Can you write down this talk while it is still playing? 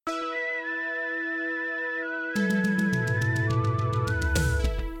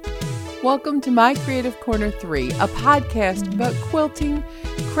Welcome to My Creative Corner 3, a podcast about quilting,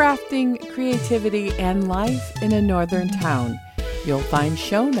 crafting, creativity, and life in a northern town. You'll find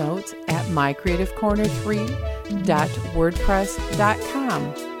show notes at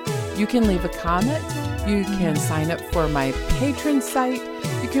mycreativecorner3.wordpress.com. You can leave a comment, you can sign up for my patron site,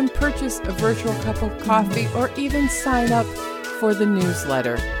 you can purchase a virtual cup of coffee, or even sign up for the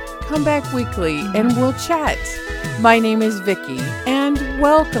newsletter. Come back weekly and we'll chat. My name is Vicki, and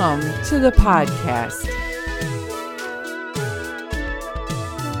welcome to the podcast.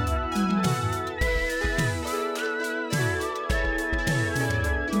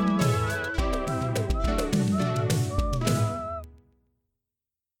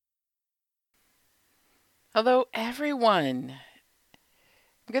 Hello, everyone.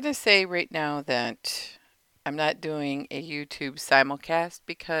 I'm going to say right now that I'm not doing a YouTube simulcast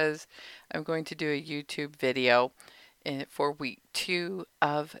because I'm going to do a YouTube video for week 2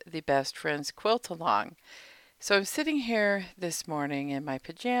 of the Best Friends Quilt Along. So I'm sitting here this morning in my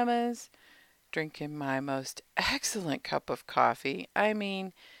pajamas, drinking my most excellent cup of coffee. I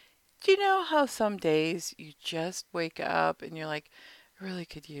mean, do you know how some days you just wake up and you're like, I really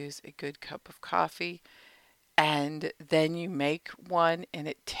could use a good cup of coffee? And then you make one and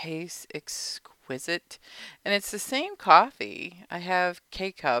it tastes exquisite. And it's the same coffee. I have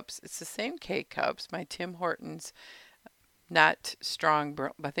K-Cups. It's the same K-Cups. My Tim Hortons, not strong,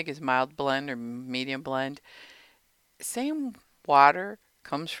 I think it's mild blend or medium blend. Same water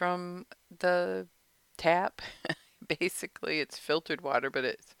comes from the tap. Basically, it's filtered water, but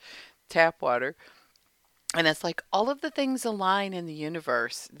it's tap water. And it's like all of the things align in the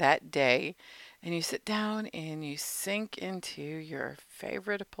universe that day. And you sit down and you sink into your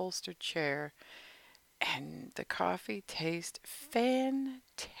favorite upholstered chair. And the coffee tastes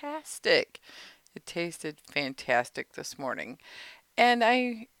fantastic. It tasted fantastic this morning. And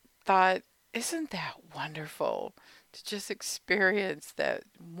I thought, isn't that wonderful to just experience that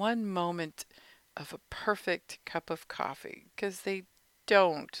one moment of a perfect cup of coffee? Because they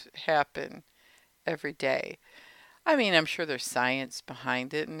don't happen every day. I mean, I'm sure there's science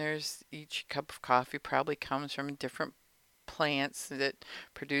behind it, and there's each cup of coffee probably comes from different plants that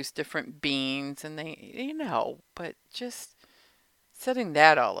produce different beans, and but just setting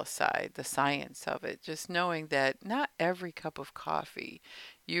that all aside, the science of it, just knowing that not every cup of coffee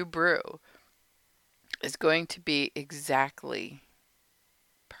you brew is going to be exactly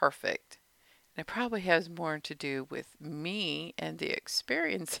perfect. And it probably has more to do with me and the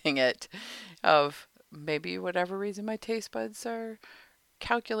experiencing it of maybe whatever reason my taste buds are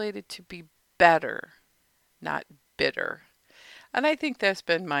calculated to be better, not bitter. And I think that's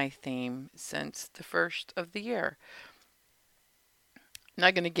been my theme since the first of the year. I'm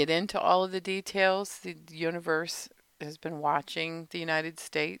not going to get into all of the details. The universe has been watching the United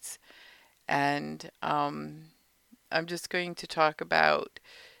States, and I'm just going to talk about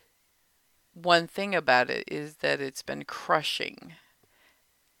one thing about it is that it's been crushing,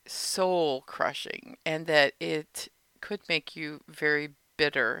 soul crushing, and that it could make you very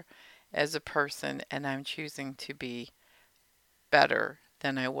bitter as a person, and I'm choosing to be better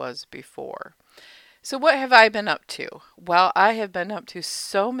than I was before. So what have I been up to? Well, I have been up to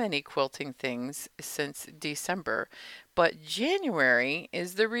so many quilting things since December, but January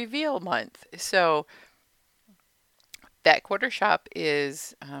is the reveal month. So that quarter shop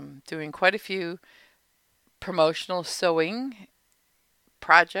is doing quite a few promotional sewing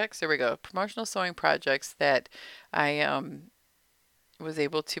projects. There we go. Promotional sewing projects that I was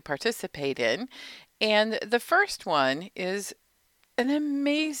able to participate in. And the first one is an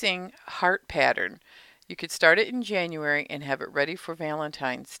amazing heart pattern. You could start it in January and have it ready for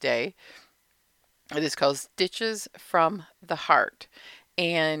Valentine's Day. It is called Stitches from the Heart,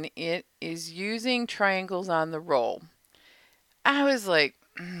 and it is using triangles on the roll. I was like,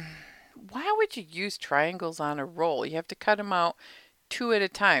 why would you use triangles on a roll? You have to cut them out 2 at a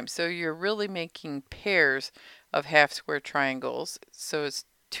time. So you're really making pairs of half square triangles. So it's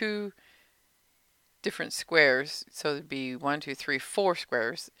 2 different squares. So it'd be 1, 2, 3, 4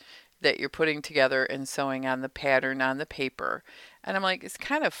 squares that you're putting together and sewing on the pattern on the paper. And I'm like, it's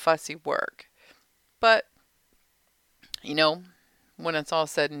kind of fussy work. But, when it's all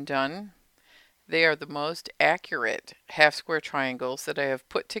said and done, they are the most accurate half square triangles that I have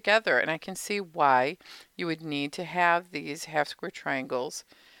put together. And I can see why you would need to have these half square triangles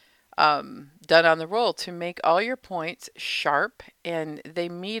done on the roll to make all your points sharp, and they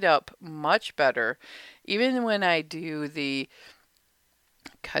meet up much better. Even when I do the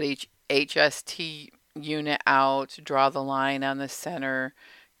cut each HST unit out, draw the line on the center,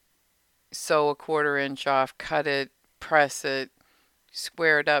 sew a 1/4 inch off, cut it, press it,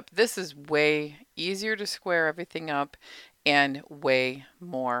 square it up. This is way easier to square everything up and way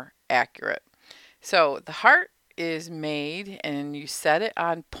more accurate. So the heart is made and you set it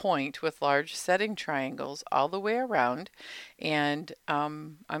on point with large setting triangles all the way around. And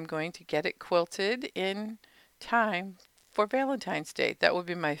I'm going to get it quilted in time for Valentine's Day. That will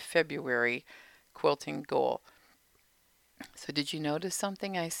be my February quilting goal. So did you notice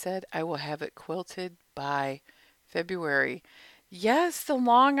something I said? I will have it quilted by February. Yes, the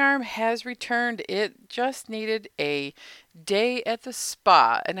long arm has returned. It just needed a day at the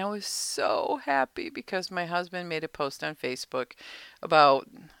spa, and I was so happy because my husband made a post on Facebook about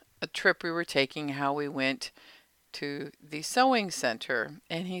a trip we were taking, how we went to the sewing center,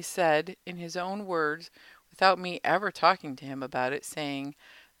 and he said in his own words, without me ever talking to him about it, saying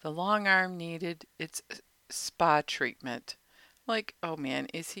the long arm needed its spa treatment. Like, oh man,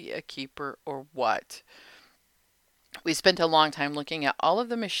 is he a keeper or what? We spent a long time looking at all of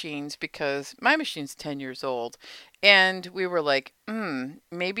the machines because my machine's 10 years old, and we were like,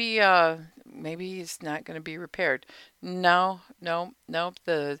 maybe it's not going to be repaired. No, no, no.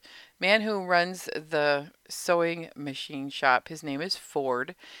 The man who runs the sewing machine shop, his name is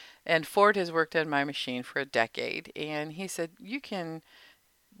Ford, and Ford has worked on my machine for a decade, and he said you can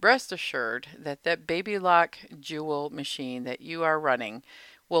rest assured that that Baby Lock Jewel machine that you are running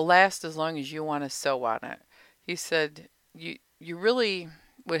will last as long as you want to sew on it. He said, you really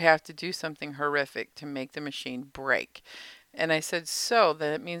would have to do something horrific to make the machine break. And I said, so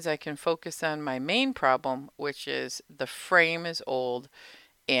that means I can focus on my main problem, which is the frame is old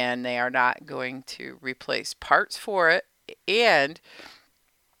and they are not going to replace parts for it. And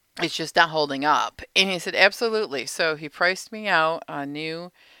it's just not holding up. And he said, absolutely. So he priced me out a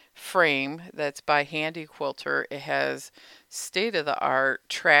new frame that's by Handy Quilter. It has state of the art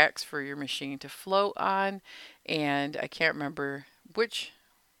tracks for your machine to float on. And I can't remember which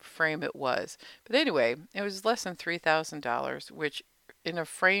frame it was. But anyway, it was less than $3,000, which in a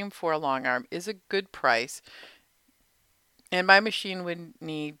frame for a long arm is a good price. And my machine would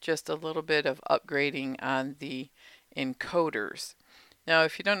need just a little bit of upgrading on the encoders. Now,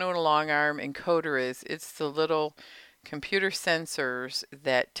 if you don't know what a long arm encoder is, it's the little computer sensors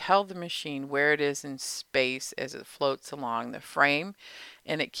that tell the machine where it is in space as it floats along the frame,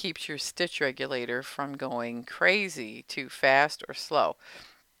 and it keeps your stitch regulator from going crazy, too fast or slow.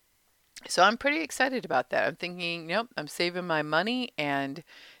 So I'm pretty excited about that. I'm thinking, nope, I'm saving my money, and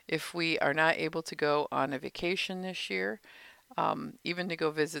if we are not able to go on a vacation this year, even to go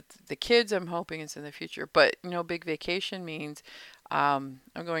visit the kids, I'm hoping it's in the future. But big vacation means I'm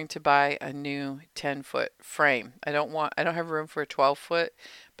going to buy a new 10-foot frame. I don't have room for a 12-foot,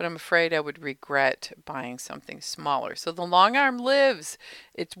 but I'm afraid I would regret buying something smaller. So the long arm lives.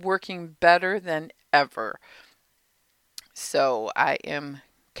 It's working better than ever. So I am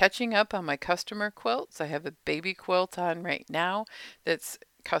catching up on my customer quilts. I have a baby quilt on right now that's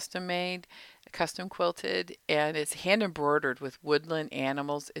custom made, custom quilted, and it's hand embroidered with woodland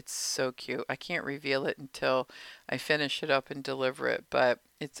animals. It's so cute. I can't reveal it until I finish it up and deliver it, but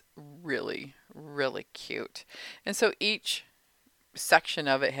it's really, really cute. And so each section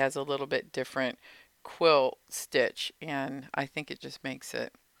of it has a little bit different quilt stitch, and I think it just makes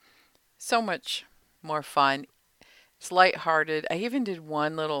it so much more fun. It's lighthearted. I even did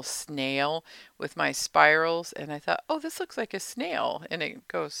one little snail with my spirals, and I thought, oh, this looks like a snail, and it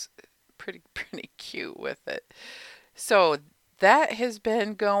goes pretty cute with it. So that has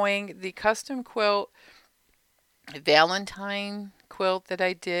been going. The custom quilt Valentine quilt that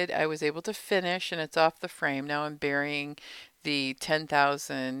I did, I was able to finish, and it's off the frame. Now I'm burying the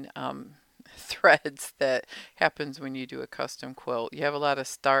 10,000 threads that happens when you do a custom quilt. You have a lot of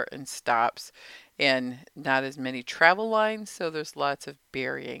start and stops and not as many travel lines, so there's lots of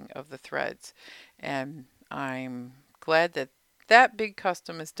burying of the threads. And I'm glad that that big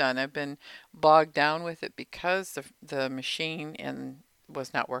custom is done. I've been bogged down with it because the machine and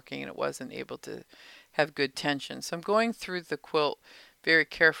was not working and it wasn't able to have good tension. So I'm going through the quilt very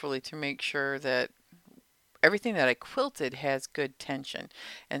carefully to make sure that everything that I quilted has good tension.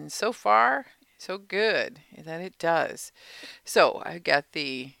 And so far, so good that it does. So I got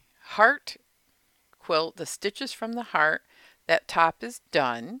the heart quilt, the stitches from the heart. That top is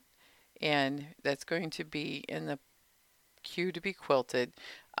done, and that's going to be in the queue to be quilted.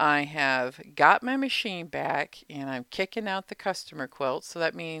 I have got my machine back, and I'm kicking out the customer quilt. So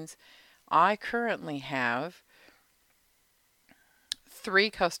that means I currently have 3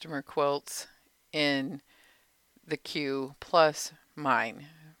 customer quilts in the queue plus mine.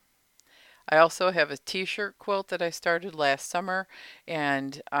 I also have a t-shirt quilt that I started last summer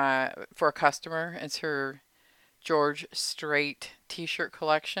and for a customer. It's her George Strait t-shirt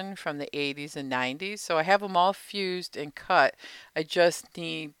collection from the 80s and 90s. So I have them all fused and cut. I just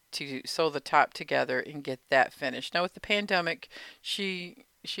need to sew the top together and get that finished. Now with the pandemic, she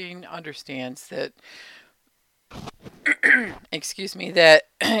understands that excuse me, that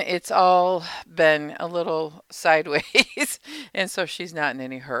it's all been a little sideways and so she's not in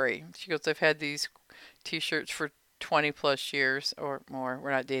any hurry. She goes, I've had these t-shirts for 20 plus years or more.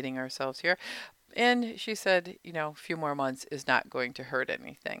 We're not dating ourselves here. And she said, a few more months is not going to hurt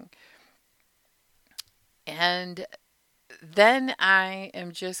anything. And then I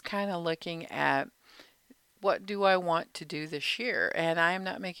am just kind of looking at what do I want to do this year? And I am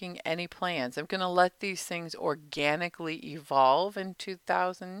not making any plans. I'm going to let these things organically evolve in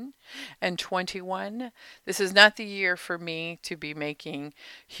 2021. This is not the year for me to be making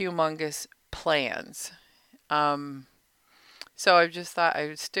humongous plans. Um, so I just thought I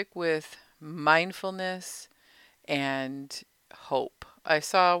would stick with mindfulness and hope. I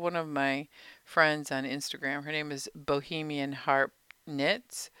saw one of my friends on Instagram. Her name is Bohemian Harp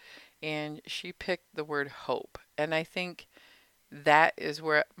Knits, and she picked the word hope. And I think that is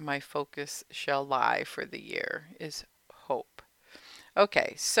where my focus shall lie for the year is hope.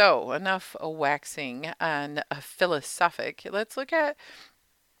 Okay, so enough waxing on a philosophic. Let's look at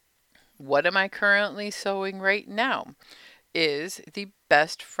what am I currently sewing right now. Is the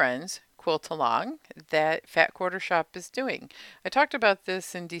Best Friends quilt along that Fat Quarter Shop is doing. I talked about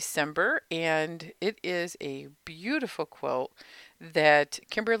this in December, and it is a beautiful quilt that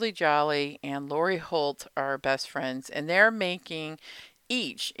Kimberly Jolly and Lori Holt are best friends, and they're making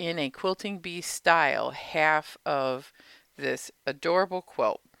each in a Quilting Bee style half of this adorable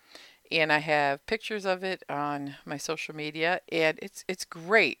quilt. And I have pictures of it on my social media, and it's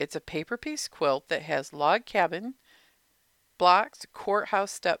great. It's a paper piece quilt that has log cabin blocks,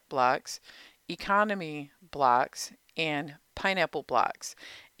 courthouse step blocks, economy blocks, and pineapple blocks.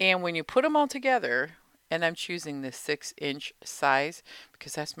 And when you put them all together, and I'm choosing the 6-inch size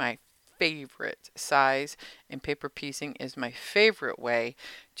because that's my favorite size, and paper piecing is my favorite way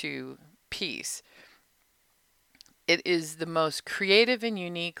to piece. It is the most creative and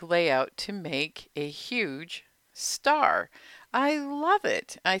unique layout to make a huge star. I love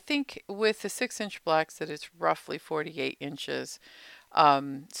it. I think with the 6-inch blocks that it's roughly 48 inches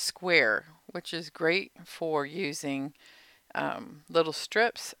square, which is great for using little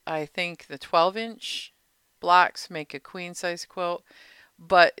strips. I think the 12-inch blocks make a queen size quilt,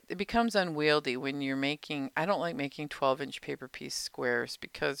 but it becomes unwieldy when you're making, I don't like making 12-inch paper piece squares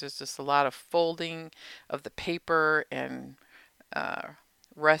because there's just a lot of folding of the paper and uh,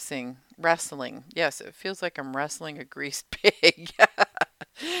 wrestling. Yes, it feels like I'm wrestling a greased pig.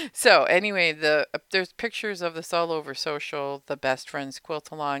 So anyway, there's pictures of this all over social, the Best Friends quilt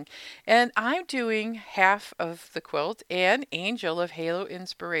along, and I'm doing half of the quilt, and Angel of Halo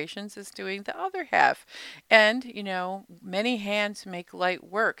Inspirations is doing the other half. And many hands make light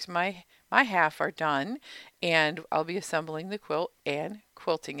works. My half are done, and I'll be assembling the quilt and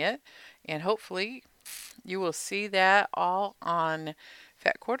quilting it, and hopefully you will see that all on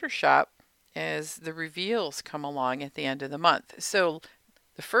Fat Quarter Shop as the reveals come along at the end of the month. So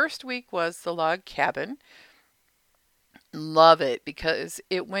the first week was the log cabin. Love it because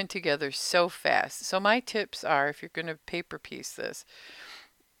it went together so fast. So my tips are if you're going to paper piece this,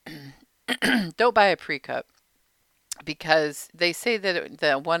 don't buy a pre-cut because they say that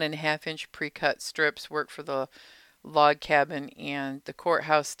the 1.5-inch pre-cut strips work for the log cabin and the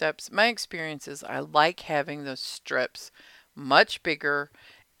courthouse steps. My experience is I like having those strips much bigger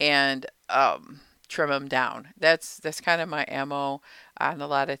and trim them down. That's kind of my MO on a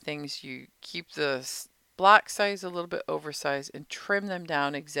lot of things. You keep the block size a little bit oversized and trim them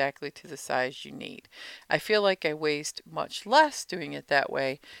down exactly to the size you need. I feel like I waste much less doing it that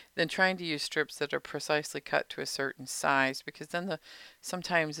way than trying to use strips that are precisely cut to a certain size because then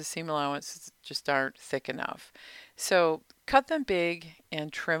sometimes the seam allowances just aren't thick enough. So cut them big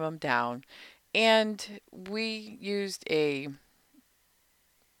and trim them down. And we used a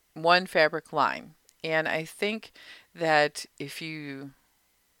one fabric line. And I think that if you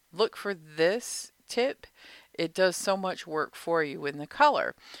look for this tip, it does so much work for you in the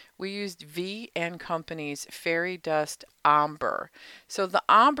color. We used V and Company's Fairy Dust Ombre. So the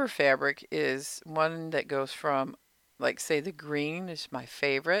ombre fabric is one that goes from, like say the green is my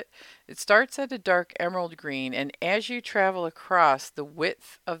favorite. It starts at a dark emerald green, and as you travel across the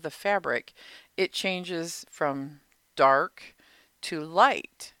width of the fabric, it changes from dark to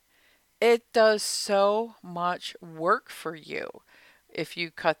light. It does so much work for you if you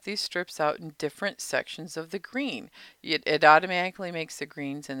cut these strips out in different sections of the green. It automatically makes the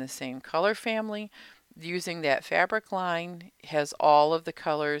greens in the same color family. using that fabric line has all of the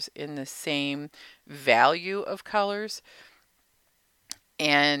colors in the same value of colors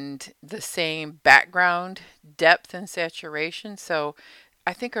and the same background depth and saturation. So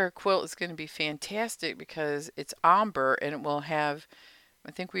I think our quilt is going to be fantastic because it's ombre and it will have,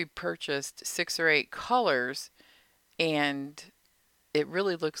 I think we purchased 6 or 8 colors, and it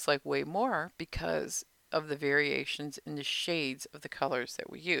really looks like way more because of the variations in the shades of the colors that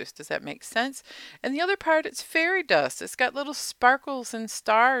we use. Does that make sense? And the other part, it's fairy dust. It's got little sparkles and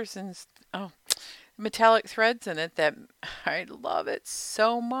stars and oh, metallic threads in it that I love it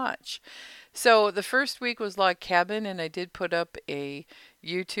so much. So the first week was log cabin, and I did put up a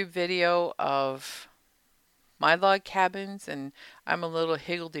YouTube video of my log cabins, and I'm a little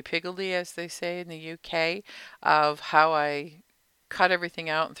higgledy-piggledy, as they say in the UK, of how I cut everything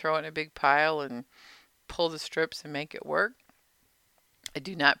out and throw it in a big pile and pull the strips and make it work. I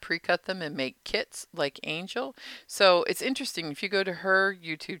do not pre-cut them and make kits like Angel. So it's interesting. If you go to her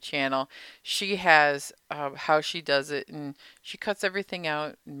YouTube channel, she has how she does it, and she cuts everything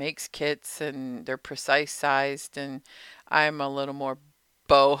out and makes kits, and they're precise sized. And I'm a little more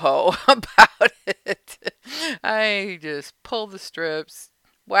boho about it. I just pull the strips,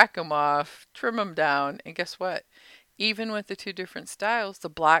 whack them off, trim them down, and guess what? Even with the two different styles, the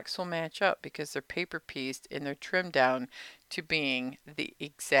blacks will match up because they're paper pieced and they're trimmed down to being the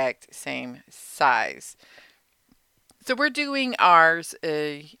exact same size. So we're doing ours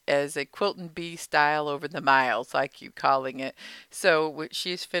as a quilt and bee style over the miles, I keep calling it. So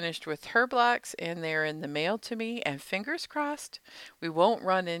she's finished with her blocks and they're in the mail to me. And fingers crossed, we won't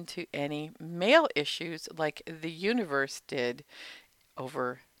run into any mail issues like the universe did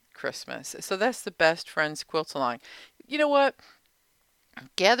over Christmas. So that's the best friends quilt along. You know what?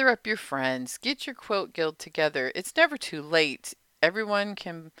 Gather up your friends, get your quilt guild together. It's never too late. Everyone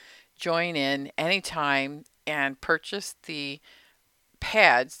can join in anytime and purchase the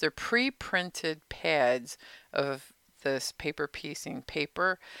pads. They're pre-printed pads of this paper piecing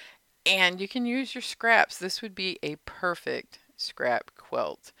paper, and you can use your scraps. This would be a perfect scrap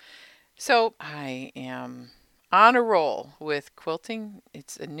quilt. So I am on a roll with quilting.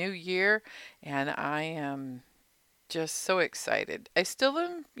 It's a new year, and I am just so excited. I still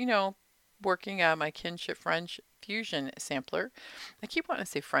am, working on my Kinship Friendship Fusion sampler. I keep wanting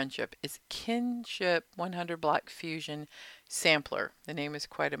to say friendship. It's Kinship 100 Block Fusion Sampler. The name is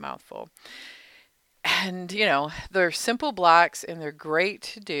quite a mouthful. And, they're simple blocks and they're great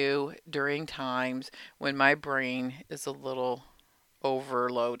to do during times when my brain is a little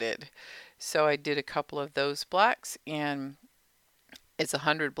overloaded. So I did a couple of those blocks, and it's a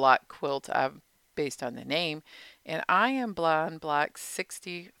 100 block quilt based on the name, and I am on block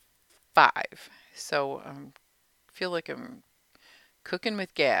 65. So I feel like I'm cooking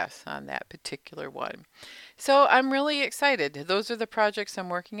with gas on that particular one. So I'm really excited. Those are the projects I'm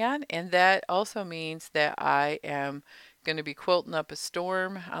working on, and that also means that I am going to be quilting up a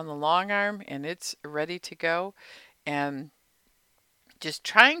storm on the long arm, and it's ready to go. And just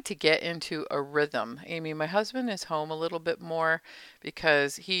trying to get into a rhythm. I mean, my husband is home a little bit more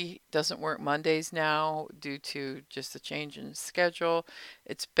because he doesn't work Mondays now due to just the change in schedule.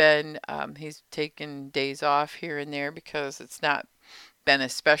 It's been, he's taken days off here and there because it's not been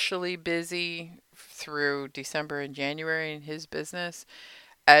especially busy through December and January in his business.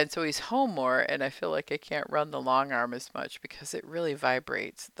 And so he's home more, and I feel like I can't run the long arm as much because it really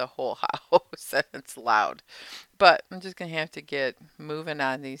vibrates the whole house and it's loud. But I'm just gonna have to get moving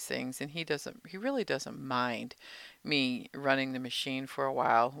on these things, and he really doesn't mind me running the machine for a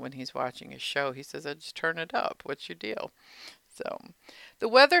while when he's watching a show. He says, "I just turn it up. What's your deal?" So the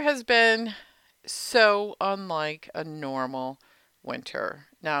weather has been so unlike a normal winter.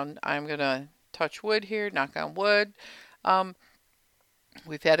 Now I'm gonna touch wood here, knock on wood. Um,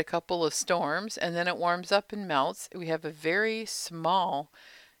 We've had a couple of storms and then it warms up and melts. We have a very small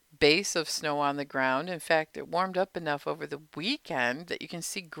base of snow on the ground. In fact, it warmed up enough over the weekend that you can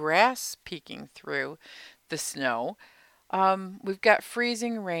see grass peeking through the snow. We've got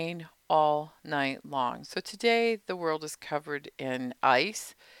freezing rain all night long. So today the world is covered in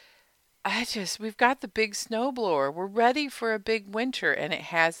ice. We've got the big snowblower. We're ready for a big winter and it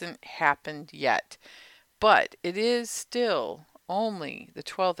hasn't happened yet. But it is still only the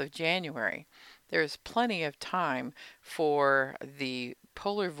 12th of January. There's plenty of time for the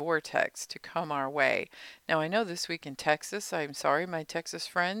polar vortex to come our way. Now, I know this week in Texas, I'm sorry, my Texas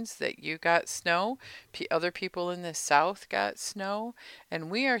friends, that you got snow. Other people in the South got snow. And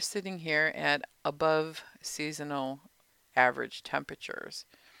we are sitting here at above seasonal average temperatures.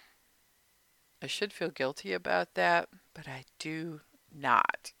 I should feel guilty about that, but I do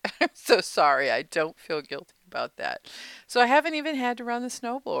not. I'm so sorry. I don't feel guilty about that. So I haven't even had to run the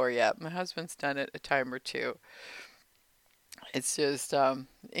snowblower yet. My husband's done it a time or two. It's just,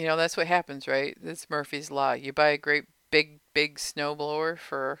 that's what happens, right? It's Murphy's Law. You buy a great big snowblower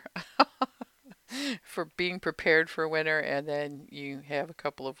for being prepared for winter, and then you have a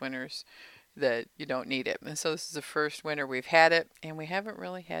couple of winters that you don't need it. And so this is the first winter we've had it, and we haven't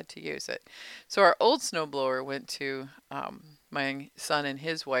really had to use it. So our old snowblower went to my son and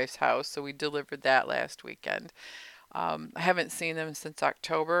his wife's house, so we delivered that last weekend. I haven't seen them since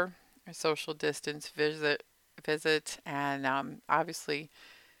October, a social distance visit, and obviously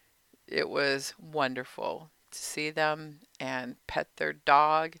it was wonderful to see them and pet their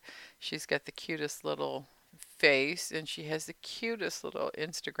dog. She's got the cutest little face, and she has the cutest little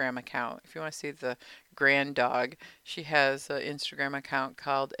Instagram account. If you want to see the grand dog, she has an Instagram account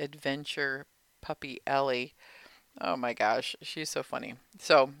called Adventure Puppy Ellie. Oh my gosh, she's so funny.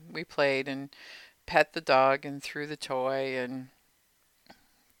 So we played and pet the dog and threw the toy and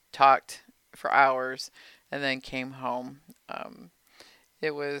talked for hours, and then came home.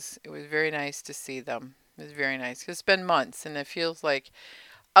 It was very nice to see them. It was very nice 'cause it's been months, and it feels like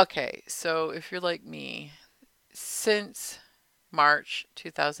okay. So if you're like me, since March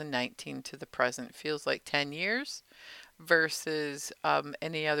 2019 to the present feels like 10 years versus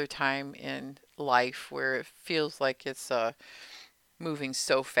any other time in life where it feels like it's moving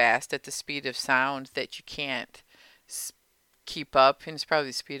so fast at the speed of sound that you can't keep up. And it's probably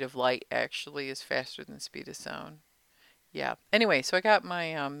the speed of light actually is faster than the speed of sound. Yeah. Anyway, so I got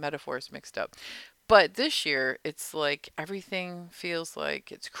my metaphors mixed up. But this year, it's like everything feels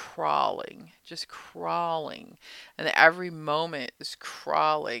like it's crawling, just crawling, and every moment is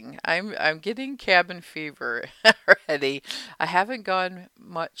crawling. I'm getting cabin fever already. I haven't gone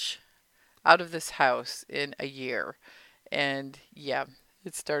much out of this house in a year, and yeah,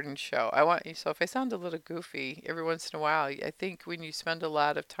 it's starting to show. So if I sound a little goofy every once in a while, I think when you spend a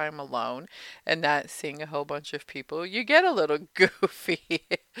lot of time alone and not seeing a whole bunch of people, you get a little goofy.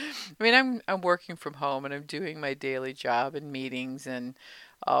 I mean, I'm working from home and I'm doing my daily job and meetings and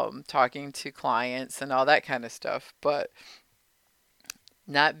talking to clients and all that kind of stuff, but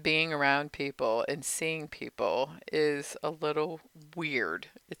not being around people and seeing people is a little weird.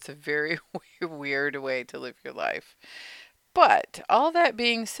 It's a very weird way to live your life. But all that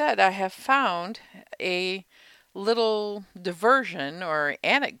being said, I have found a little diversion or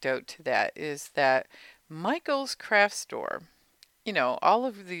anecdote to that is that Michael's Craft Store, all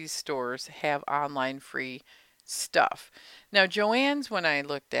of these stores have online free stuff. Now, Joann's, when I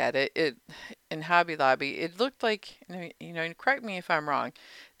looked at it in Hobby Lobby, it looked like, and correct me if I'm wrong,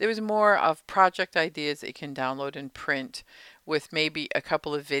 there was more of project ideas that you can download and print with maybe a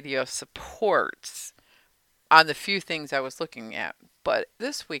couple of video supports on the few things I was looking at. But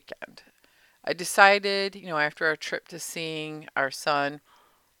this weekend, I decided, after our trip to seeing our son,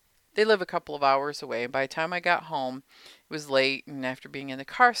 they live a couple of hours away. And by the time I got home, it was late. And after being in the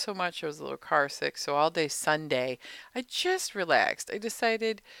car so much, I was a little car sick. So all day Sunday, I just relaxed. I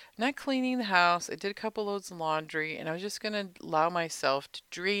decided I'm not cleaning the house. I did a couple loads of laundry. And I was just going to allow myself to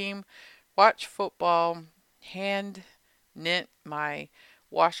dream, watch football, hand knit my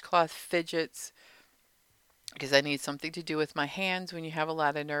washcloth fidgets because I need something to do with my hands when you have a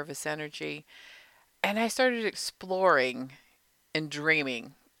lot of nervous energy. And I started exploring and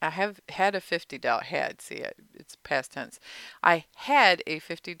dreaming. I have had a $50 it's past tense. I had a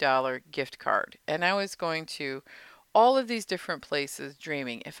 $50 gift card and I was going to all of these different places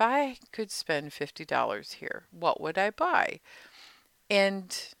dreaming if I could spend $50 here, what would I buy?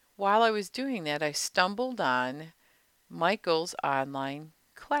 And while I was doing that, I stumbled on Michael's online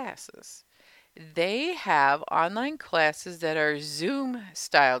classes. They have online classes that are Zoom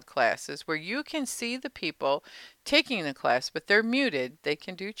styled classes where you can see the people taking the class, but they're muted. They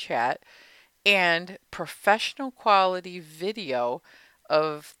can do chat and professional quality video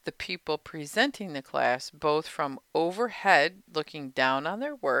of the people presenting the class, both from overhead looking down on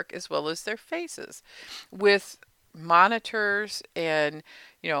their work as well as their faces, with monitors and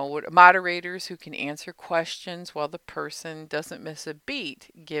moderators who can answer questions while the person doesn't miss a beat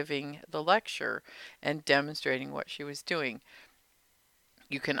giving the lecture and demonstrating what she was doing.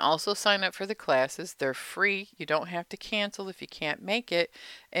 You can also sign up for the classes. They're free. You don't have to cancel if you can't make it.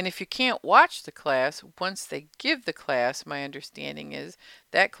 And if you can't watch the class, once they give the class, my understanding is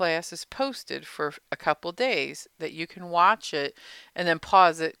that class is posted for a couple days that you can watch it and then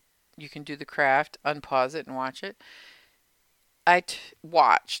pause it. You can do the craft, unpause it, and watch it.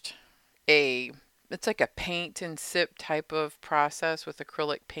 Watched it's like a paint and sip type of process with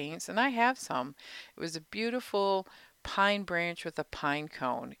acrylic paints, and I have some. It was a beautiful pine branch with a pine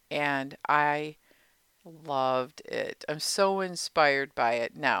cone, and I loved it. I'm so inspired by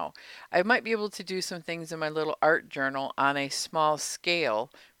it now. I might be able to do some things in my little art journal on a small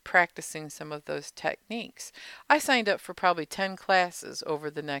scale, practicing some of those techniques. I signed up for probably 10 classes over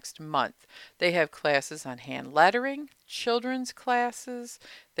the next month. They have classes on hand lettering, children's classes,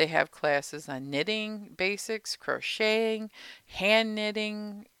 they have classes on knitting basics, crocheting, hand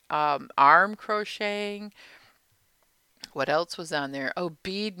knitting, arm crocheting. What else was on there? Oh,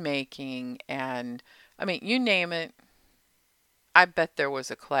 bead making, and I mean, you name it. I bet there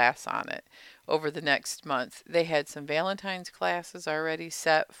was a class on it over the next month. They had some Valentine's classes already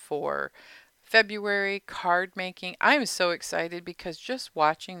set for February, card making. I am so excited because just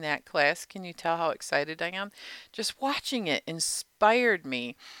watching that class, can you tell how excited I am? Just watching it inspired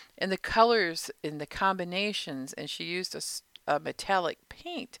me, and the colors and the combinations, and she used a metallic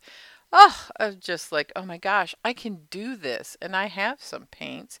paint. Oh, I was just like, oh my gosh, I can do this. And I have some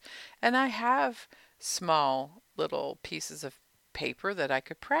paints, and I have small little pieces of paper that I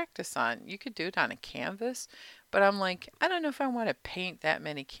could practice on. You could do it on a canvas, but I'm like, I don't know if I want to paint that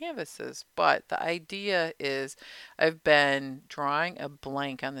many canvases. But the idea is I've been drawing a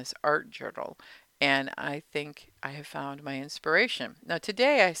blank on this art journal, and I think I have found my inspiration. Now,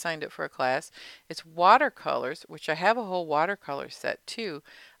 today I signed up for a class. It's watercolors, which I have a whole watercolor set too,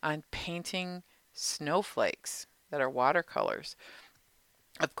 on painting snowflakes that are watercolors.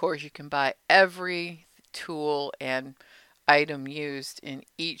 Of course, you can buy every tool and item used in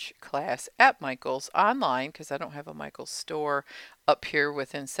each class at Michael's online because I don't have a Michael's store up here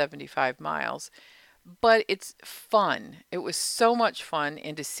within 75 miles. But it's fun. It was so much fun,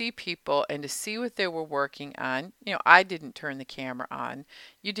 and to see people and to see what they were working on. I didn't turn the camera on.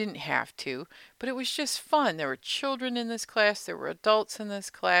 You didn't have to, but it was just fun. There were children in this class, there were adults in this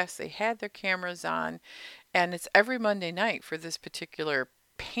class. They had their cameras on, and it's every Monday night for this particular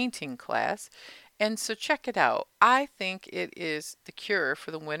painting class. And so check it out. I think it is the cure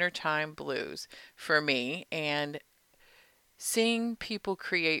for the wintertime blues for me, and seeing people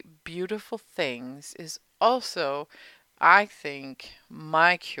create beautiful things is also, I think,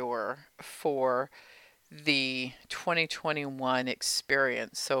 my cure for the 2021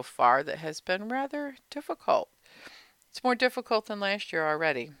 experience so far that has been rather difficult. It's more difficult than last year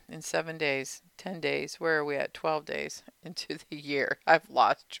already in 7 days, 10 days. Where are we at? 12 days into the year. I've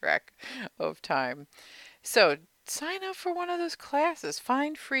lost track of time. So sign up for one of those classes.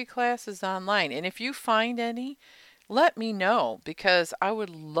 Find free classes online. And if you find any, let me know because I would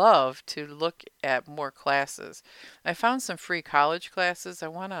love to look at more classes. I found some free college classes. I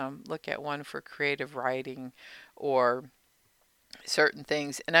want to look at one for creative writing or certain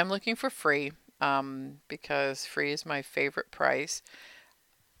things, and I'm looking for free because free is my favorite price.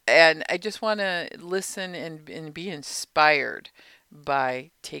 And I just want to listen and be inspired by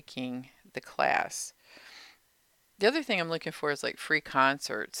taking the class. The other thing I'm looking for is like free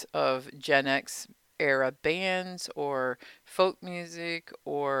concerts of Gen X era bands or folk music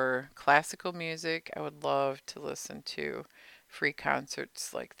or classical music. I would love to listen to free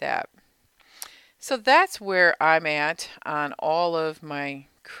concerts like that. So that's where I'm at on all of my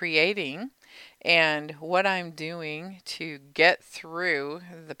creating and what I'm doing to get through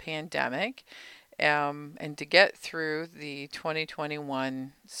the pandemic, and to get through the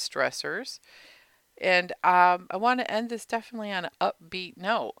 2021 stressors. And I want to end this definitely on an upbeat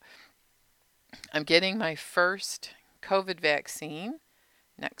note. I'm getting my first COVID vaccine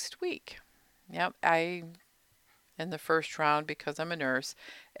next week. Yep, I in the first round because I'm a nurse,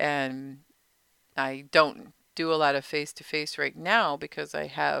 and I don't do a lot of face to face right now because I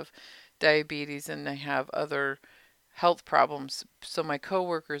have diabetes and I have other health problems. So my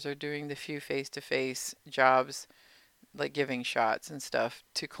coworkers are doing the few face to face jobs, like giving shots and stuff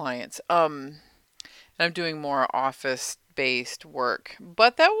to clients. I'm doing more office based work,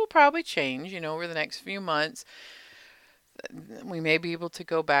 but that will probably change, over the next few months. We may be able to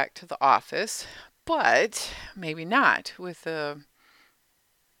go back to the office, but maybe not with the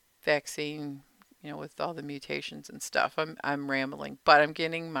vaccine, with all the mutations and stuff. I'm rambling, but I'm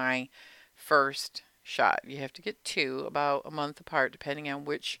getting my first shot. You have to get two about a month apart depending on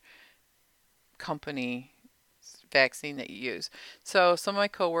which company vaccine that you use. So some of my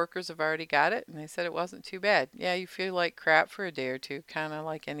coworkers have already got it and they said it wasn't too bad. Yeah, you feel like crap for a day or two, kind of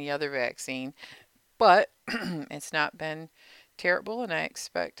like any other vaccine, but it's not been terrible, and I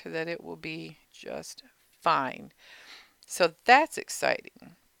expect that it will be just fine. So that's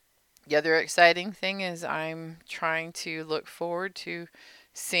exciting. The other exciting thing is I'm trying to look forward to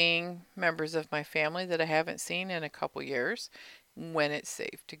seeing members of my family that I haven't seen in a couple years when it's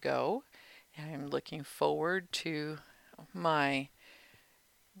safe to go. I'm looking forward to my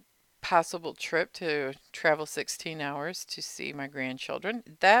possible trip to travel 16 hours to see my grandchildren.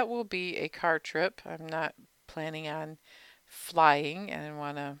 That will be a car trip. I'm not planning on flying, and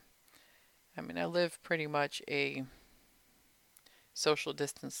I mean, I live pretty much a social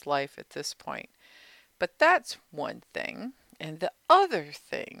distance life at this point. But that's one thing. And the other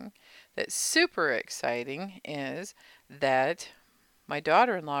thing that's super exciting is that my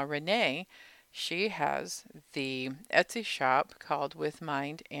daughter-in-law, Renee, she has the Etsy shop called With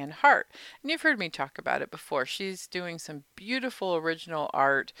Mind and Heart. And you've heard me talk about it before. She's doing some beautiful original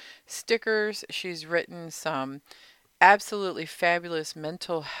art, stickers. She's written some absolutely fabulous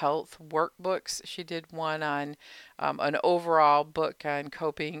mental health workbooks. She did one on an overall book on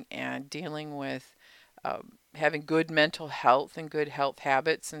coping and dealing with having good mental health and good health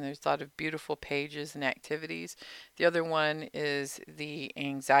habits, and there's a lot of beautiful pages and activities. The other one is the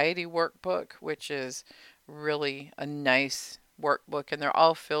anxiety workbook, which is really a nice workbook, and they're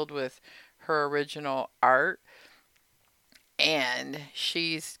all filled with her original art. And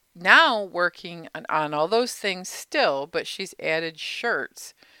she's now working on all those things still, but she's added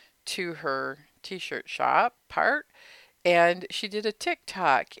shirts to her t-shirt shop part, and she did a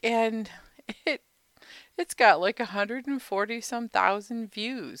TikTok, and it it's got like 140 some thousand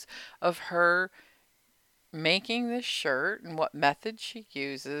views of her making this shirt and what method she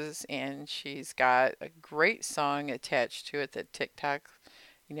uses, and she's got a great song attached to it that TikTok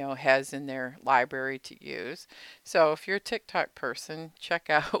has in their library to use. So if you're a TikTok person, check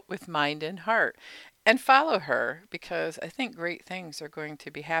out With Mind and Heart and follow her, because I think great things are going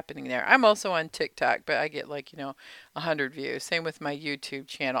to be happening there. I'm also on TikTok, but I get like, 100 views. Same with my YouTube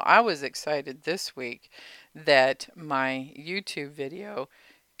channel. I was excited this week that my YouTube video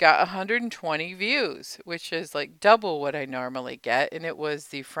got 120 views, which is like double what I normally get. And it was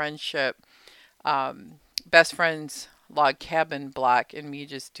the friendship um, best friends log cabin block, and me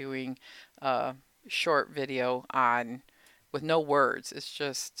just doing a short video on with no words. It's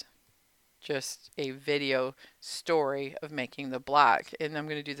just a video story of making the block. And I'm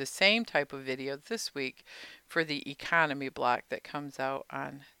going to do the same type of video this week for the economy block that comes out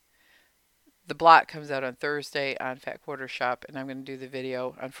on the block comes out on Thursday on Fat Quarter Shop, and I'm going to do the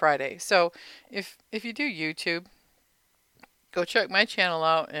video on Friday. So if you do YouTube, go check my channel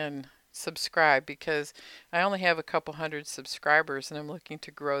out and subscribe, because I only have a couple hundred subscribers and I'm looking to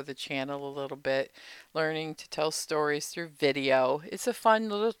grow the channel a little bit, learning to tell stories through video. It's a fun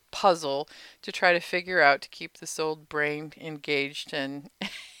little puzzle to try to figure out to keep this old brain engaged and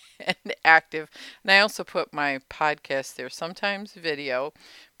and active. And I also put my podcast there, sometimes video,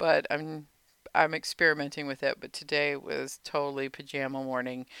 but I'm experimenting with it, but today was totally pajama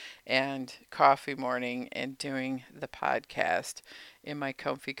morning and coffee morning and doing the podcast in my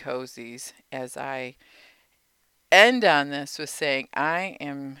comfy cozies, as I end on this with saying I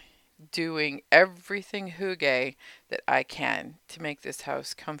am doing everything hygge that I can to make this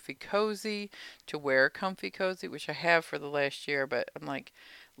house comfy cozy, to wear comfy cozy, which I have for the last year, but I'm like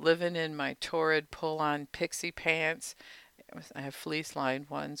living in my Torrid pull-on pixie pants. I have fleece lined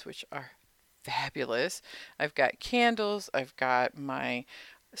ones, which are fabulous. I've got candles. I've got my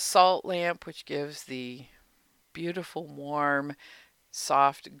salt lamp, which gives the beautiful, warm,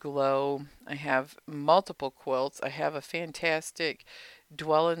 soft glow. I have multiple quilts. I have a fantastic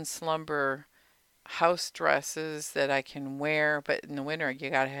Dwell in Slumber house dresses that I can wear, but in the winter you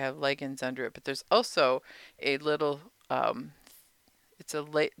gotta have leggings under it. But there's also a little, it's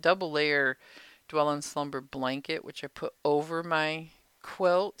a double layer Dwell in Slumber blanket, which I put over my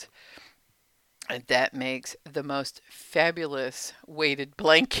quilt. And that makes the most fabulous weighted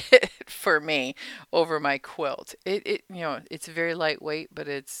blanket for me over my quilt. It's very lightweight, but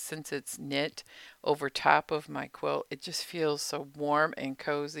since it's knit over top of my quilt, it just feels so warm and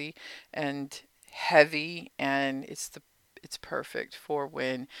cozy and heavy, and it's perfect for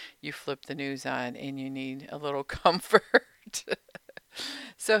when you flip the news on and you need a little comfort.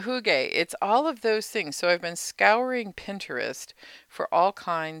 So hygge, it's all of those things. So I've been scouring Pinterest for all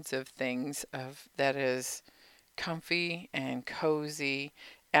kinds of things of that is comfy and cozy,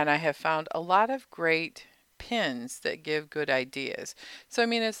 and I have found a lot of great pins that give good ideas. So I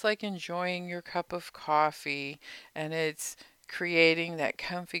mean, it's like enjoying your cup of coffee, and it's creating that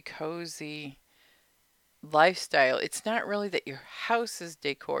comfy cozy lifestyle. It's not really that your house is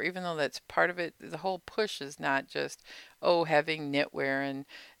decor, even though that's part of it. The whole push is not just, oh, having knitwear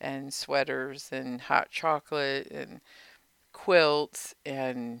and sweaters and hot chocolate and quilts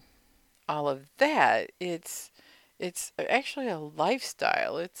and all of that. It's actually a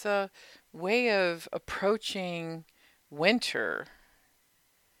lifestyle. It's a way of approaching winter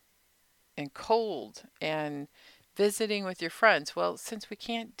and cold and visiting with your friends. Well, since we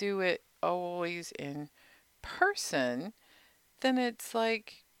can't do it always in person, then it's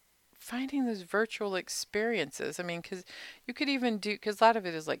like finding those virtual experiences. I mean, because you could even do, because a lot of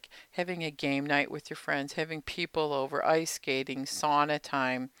it is like having a game night with your friends, having people over, ice skating, sauna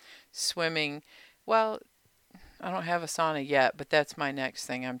time, swimming. Well, I don't have a sauna yet, but that's my next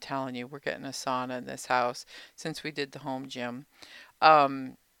thing. I'm telling you, we're getting a sauna in this house since we did the home gym.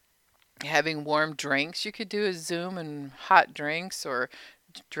 Um, Having warm drinks, you could do a Zoom and hot drinks or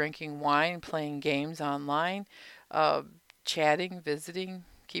drinking wine, playing games online, uh, chatting, visiting,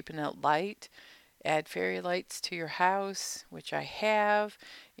 keeping it light. Add fairy lights to your house, which I have.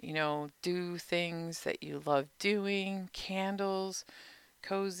 Do things that you love doing, candles,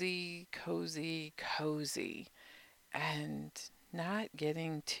 cozy, cozy, cozy, and not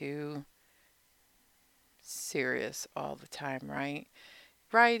getting too serious all the time, right?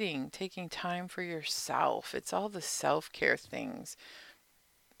 Writing, taking time for yourself. It's all the self care things.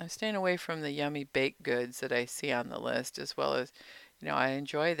 I'm staying away from the yummy baked goods that I see on the list, as well as, I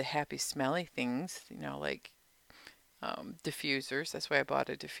enjoy the happy, smelly things, like diffusers. That's why I bought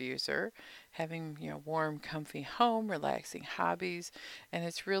a diffuser. Having, warm, comfy home, relaxing hobbies. And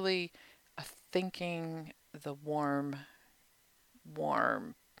it's really thinking the warm,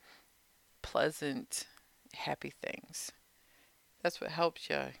 pleasant, happy things. That's what helps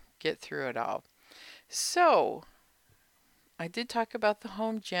you get through it all. So, I did talk about the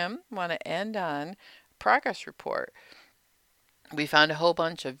home gym. Want to end on a progress report. We found a whole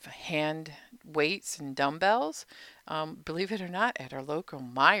bunch of hand weights and dumbbells. Believe it or not, at our local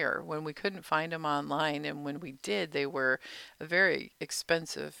Meijer when we couldn't find them online, and when we did, they were a very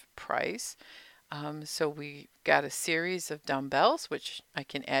expensive price. So we got a series of dumbbells, which I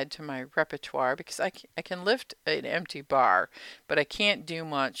can add to my repertoire because I can lift an empty bar, but I can't do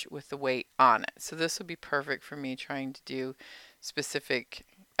much with the weight on it. So this will be perfect for me trying to do specific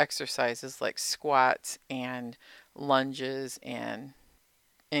exercises like squats and lunges and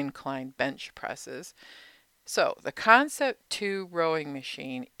incline bench presses. So the Concept 2 rowing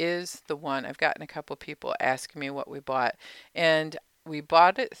machine is the one. I've gotten a couple people asking me what we bought, and we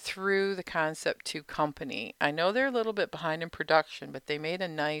bought it through the Concept 2 company. I know they're a little bit behind in production, but they made a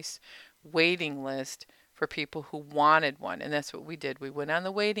nice waiting list for people who wanted one, and that's what we did. We went on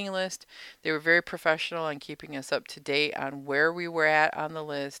the waiting list. They were very professional on keeping us up to date on where we were at on the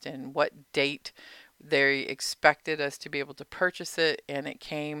list and what date they expected us to be able to purchase it, and it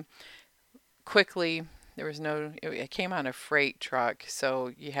came quickly. There was no, it came on a freight truck,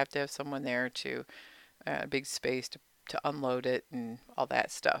 so you have to have someone there to, big space to unload it and all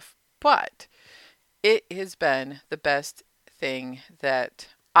that stuff. But it has been the best thing that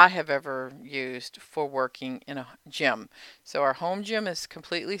I have ever used for working in a gym. So our home gym is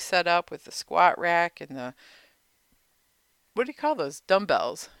completely set up with the squat rack and the, what do you call those?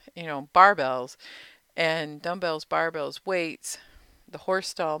 Dumbbells, barbells and dumbbells, barbells, weights, the horse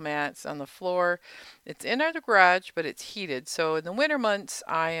stall mats on the floor. It's in our garage, but it's heated. So in the winter months,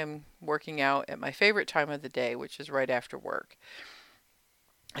 I am working out at my favorite time of the day, which is right after work.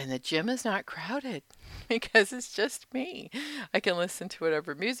 And the gym is not crowded because it's just me. I can listen to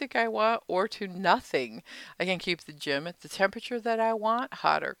whatever music I want or to nothing. I can keep the gym at the temperature that I want,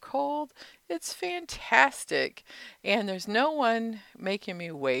 hot or cold. It's fantastic. And there's no one making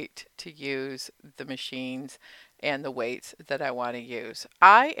me wait to use the machines and the weights that I want to use.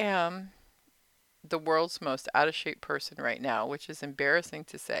 I am the world's most out of shape person right now, which is embarrassing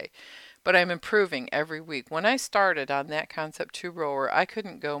to say, but I'm improving every week. When I started on that Concept 2 rower, I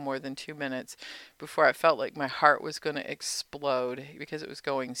couldn't go more than 2 minutes before I felt like my heart was going to explode because it was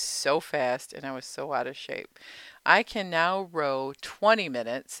going so fast and I was so out of shape. I can now row 20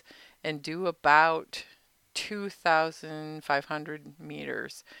 minutes and do about 2,500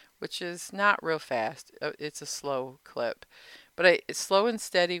 meters, which is not real fast. It's a slow clip. But slow and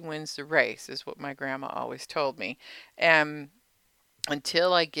steady wins the race, is what my grandma always told me. And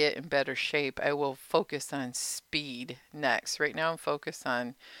until I get in better shape, I will focus on speed next. Right now, I'm focused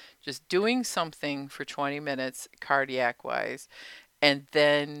on just doing something for 20 minutes, cardiac wise, and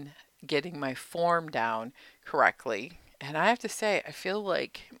then getting my form down correctly. And I have to say, I feel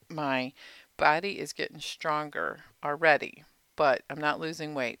like my body is getting stronger already, but I'm not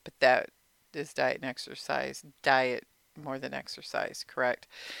losing weight. But that is diet and exercise. Diet more than exercise, correct?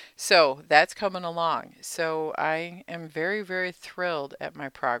 So that's coming along. So I am very, very thrilled at my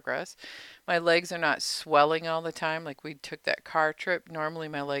progress. My legs are not swelling all the time like we took that car trip. Normally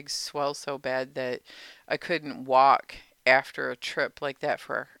my legs swell so bad that I couldn't walk after a trip like that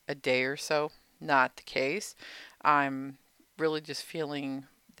for a day or so. Not the case. I'm really just feeling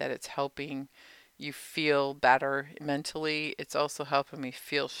that it's helping, you feel better mentally. It's also helping me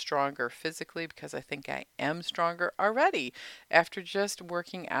feel stronger physically because I think I am stronger already after just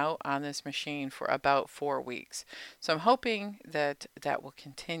working out on this machine for about 4 weeks. So I'm hoping that that will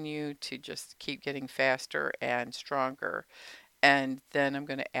continue to just keep getting faster and stronger. And then I'm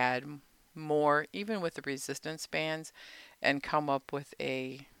going to add more, even with the resistance bands, and come up with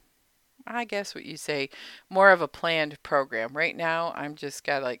a, I guess what you say, more of a planned program. Right now, I'm just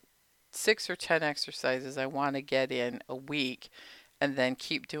got like 6 or 10 exercises I want to get in a week and then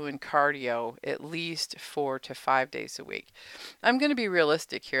keep doing cardio at least 4 to 5 days a week. I'm going to be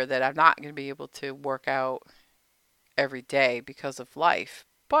realistic here that I'm not going to be able to work out every day because of life,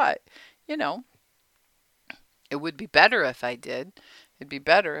 but you know, it would be better if I did. It'd be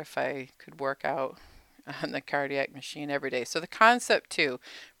better if I could work out on the cardiac machine every day. So the concept too,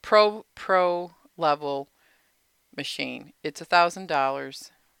 pro level machine. It's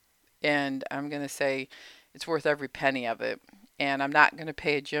 $1,000, and I'm gonna say it's worth every penny of it. And I'm not gonna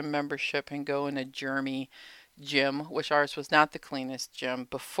pay a gym membership and go in a germy gym, which ours was not the cleanest gym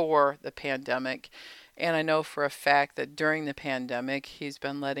before the pandemic. And I know for a fact that during the pandemic, he's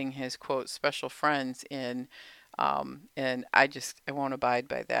been letting his quote special friends in. And I won't abide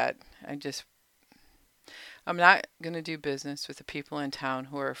by that. I'm not going to do business with the people in town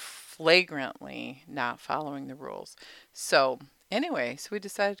who are flagrantly not following the rules. So, anyway, so we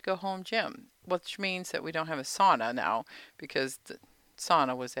decided to go home gym, which means that we don't have a sauna now because the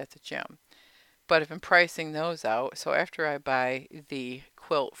sauna was at the gym. But I've been pricing those out. So, after I buy the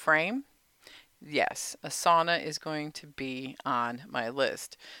quilt frame, yes, a sauna is going to be on my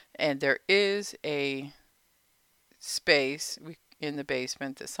list. And there is a space in the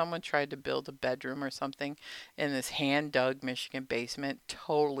basement that someone tried to build a bedroom or something in this hand dug Michigan basement.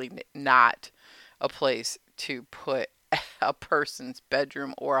 Totally not a place to put a person's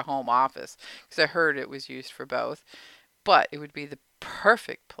bedroom or a home office because I heard it was used for both. But it would be the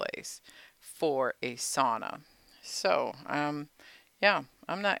perfect place for a sauna. So, yeah,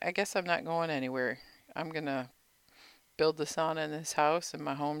 I guess I'm not going anywhere. I'm going to build the sauna in this house in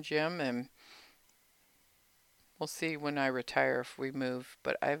my home gym, and we'll see when I retire if we move,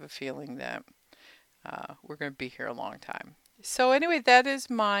 but I have a feeling that we're going to be here a long time. So, anyway, that is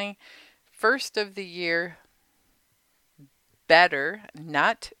my first of the year better,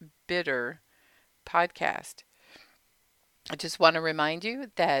 not bitter podcast. I just want to remind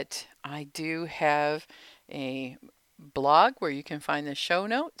you that I do have a blog where you can find the show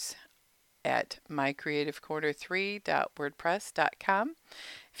notes at mycreativecorner3.wordpress.com.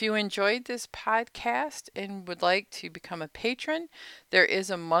 If you enjoyed this podcast and would like to become a patron, there is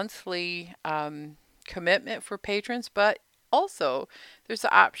a monthly commitment for patrons, but also there's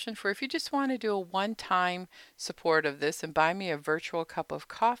the option for if you just want to do a one-time support of this and buy me a virtual cup of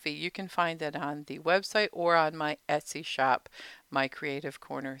coffee, you can find that on the website or on my Etsy shop, My Creative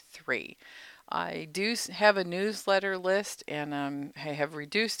Corner 3. I do have a newsletter list, and I have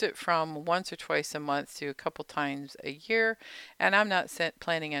reduced it from once or twice a month to a couple times a year. And I'm not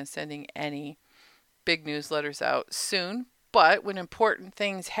planning on sending any big newsletters out soon. But when important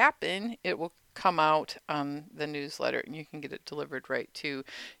things happen, it will come out on the newsletter and you can get it delivered right to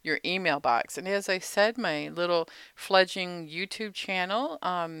your email box. And as I said, my little fledgling YouTube channel,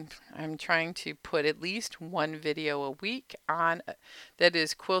 I'm trying to put at least one video a week on that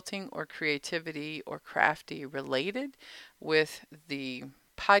is quilting or creativity or crafty related, with the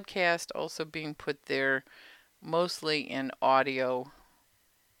podcast also being put there mostly in audio,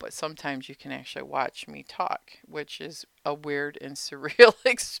 but sometimes you can actually watch me talk, which is a weird and surreal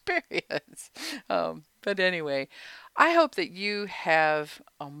experience. But anyway, I hope that you have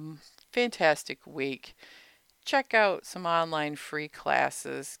a fantastic week. Check out some online free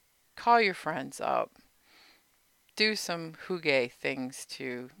classes. Call your friends up. Do some hygge things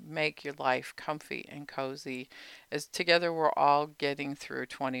to make your life comfy and cozy. As together we're all getting through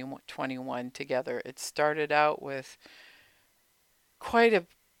 2021 together. It started out with quite a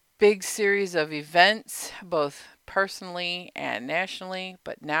big series of events, both personally and nationally.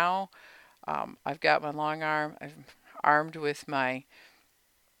 But now I've got my long arm. I'm armed with my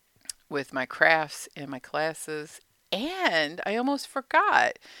crafts and my classes. And I almost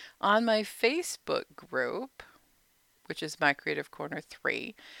forgot, on my Facebook group, which is My Creative Corner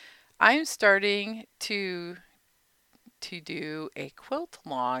 3, I'm starting to do a quilt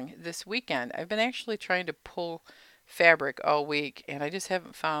along this weekend. I've been actually trying to pull fabric all week and I just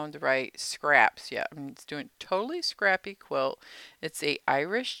haven't found the right scraps yet. It's doing totally scrappy quilt. It's a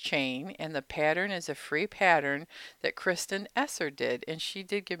Irish chain and the pattern is a free pattern that Kristen Esser did, and she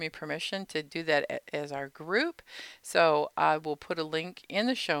did give me permission to do that as our group. So I will put a link in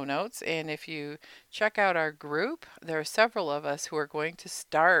the show notes, and if you check out our group, there are several of us who are going to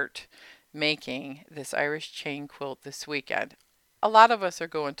start making this Irish chain quilt this weekend. A lot of us are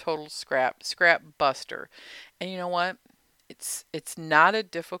going total scrap buster. And you know what? It's not a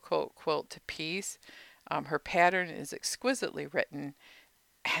difficult quilt to piece. Her pattern is exquisitely written,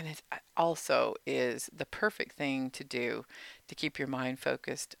 and it also is the perfect thing to do to keep your mind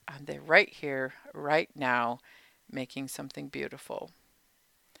focused on the right here, right now, making something beautiful.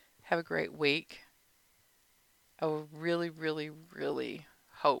 Have a great week. I will really, really, really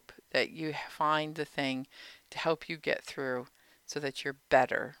hope that you find the thing to help you get through so that you're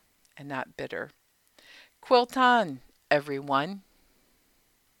better and not bitter. Quilt on, everyone.